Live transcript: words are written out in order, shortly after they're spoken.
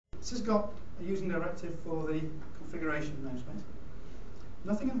This has got a using directive for the configuration namespace.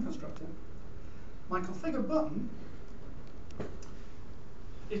 Nothing in the constructor. My configure button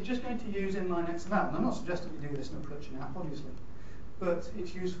is just going to use inline XML. And I'm not suggesting you do this in a production app, obviously, but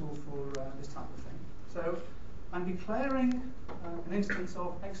it's useful for this type of thing. So I'm declaring an instance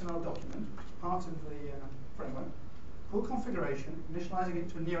of XML document, which is part of the framework, called configuration, initializing it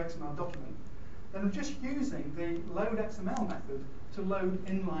to a new XML document. Then I'm just using the load XML method to load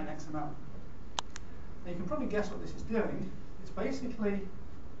inline XML. Now you can probably guess what this is doing. It's basically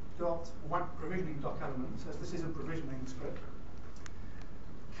got a WAP provisioning doc element that says this is a provisioning script.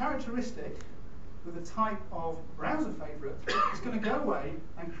 Characteristic with a type of browser favorite is going to go away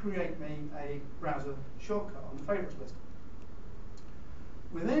and create me a browser shortcut on the favorites list.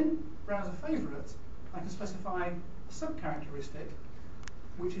 Within browser favorite, I can specify a subcharacteristic,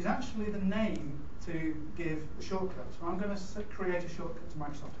 which is actually the name to give the shortcut. So I'm going to create a shortcut to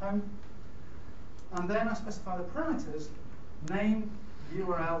Microsoft Home, and then I specify the parameters, name,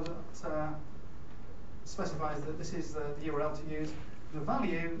 URL that specifies that this is the URL to use, the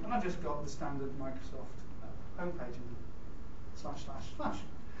value, and I've just got the standard Microsoft homepage in ///.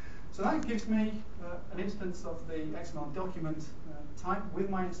 So that gives me an instance of the XML document type with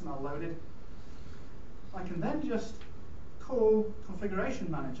my XML loaded. I can then just call configuration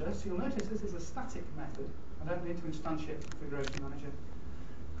manager. So you'll notice this is a static method. I don't need to instantiate configuration manager.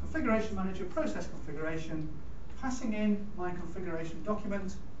 Configuration manager, process configuration, passing in my configuration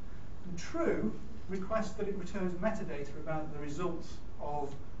document, and true requests that it returns metadata about the results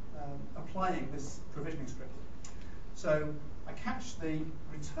of applying this provisioning script. So I catch the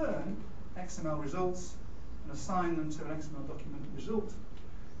return XML results and assign them to an XML document result,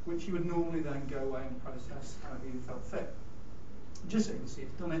 which you would normally then go away and process however you felt fit. Just so you can see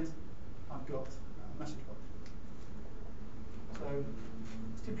it's done it, I've got a message box. So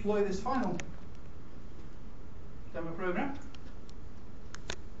let's deploy this final demo program.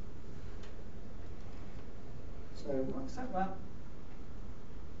 So we'll accept that.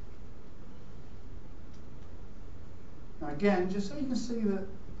 Now again, just so you can see that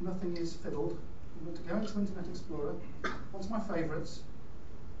nothing is fiddled, I'm going to go into Internet Explorer, onto my favorites.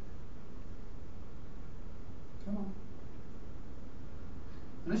 Come on.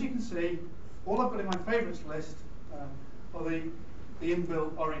 And as you can see, all I've got in my favorites list are the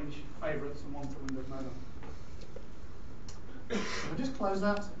inbuilt orange favorites and one for Windows Mobile. So I'll just close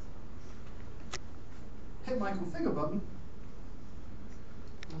that, hit my configure button,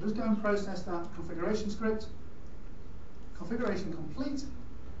 I'll just go and process that configuration script. Configuration complete.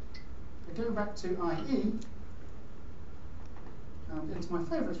 I go back to IE, and into my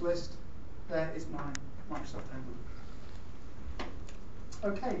favorites list, there is my Microsoft Home.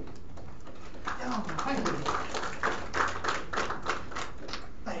 Okay. Oh, thank you.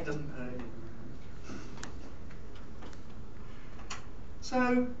 It doesn't hurt you.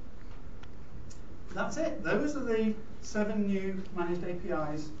 So that's it. Those are the 7 new managed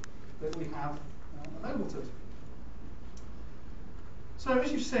APIs that we have available to us. So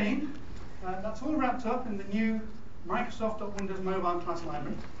as you've seen, that's all wrapped up in the new Microsoft.Windows Mobile class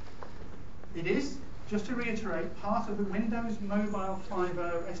library. It is, just to reiterate, part of the Windows Mobile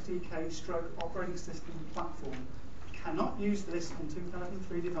 5.0 SDK stroke operating system platform. You cannot use this on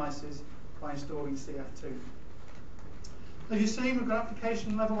 2003 devices by installing CF2. As you've seen, we've got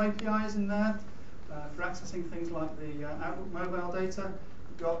application level APIs in there for accessing things like the Outlook mobile data.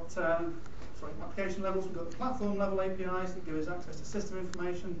 We've got application levels, we've got the platform level APIs that give us access to system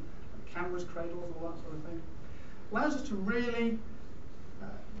information, cameras, cradles, all that sort of thing. Allows us to really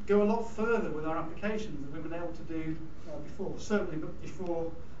go a lot further with our applications than we've been able to do before. Certainly, but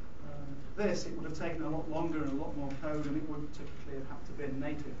before this, it would have taken a lot longer and a lot more code, and it would typically have had to be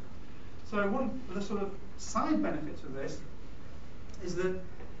native. So one of the sort of side benefits of this is that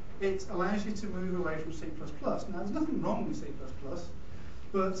it allows you to move away from C++. Now, there's nothing wrong with C++,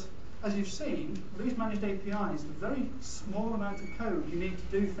 but as you've seen, with these managed APIs, the very small amount of code you need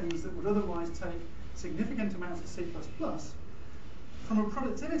to do things that would otherwise take significant amounts of C++. From a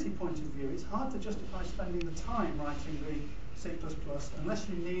productivity point of view, it's hard to justify spending the time writing the C++ unless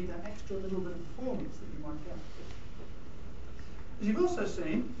you need that extra little bit of performance that you might get. As you've also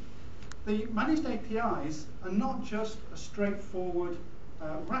seen, the managed APIs are not just a straightforward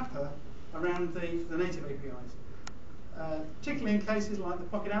wrapper around the native APIs. Particularly in cases like the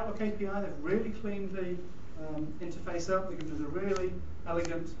Pocket Outlook API, they've really cleaned the interface up. They give us a really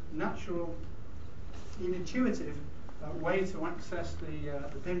elegant, natural, intuitive way to access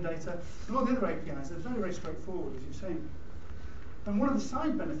the PIM data. And all the other APIs, they're very, very straightforward, as you've seen. And one of the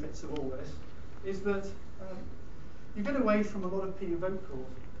side benefits of all this is that you get away from a lot of p-invoke calls.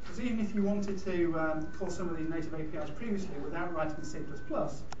 Because even if you wanted to call some of these native APIs previously without writing C++,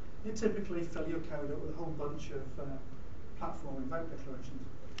 it typically fill your code up with a whole bunch of platform invoke declarations.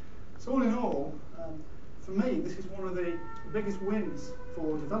 So all in all, for me, this is one of the biggest wins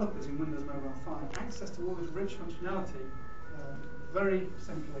for developers in Windows Mobile 5. Access to all this rich functionality very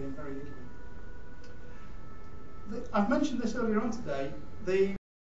simply and very easily. I've mentioned this earlier on today. The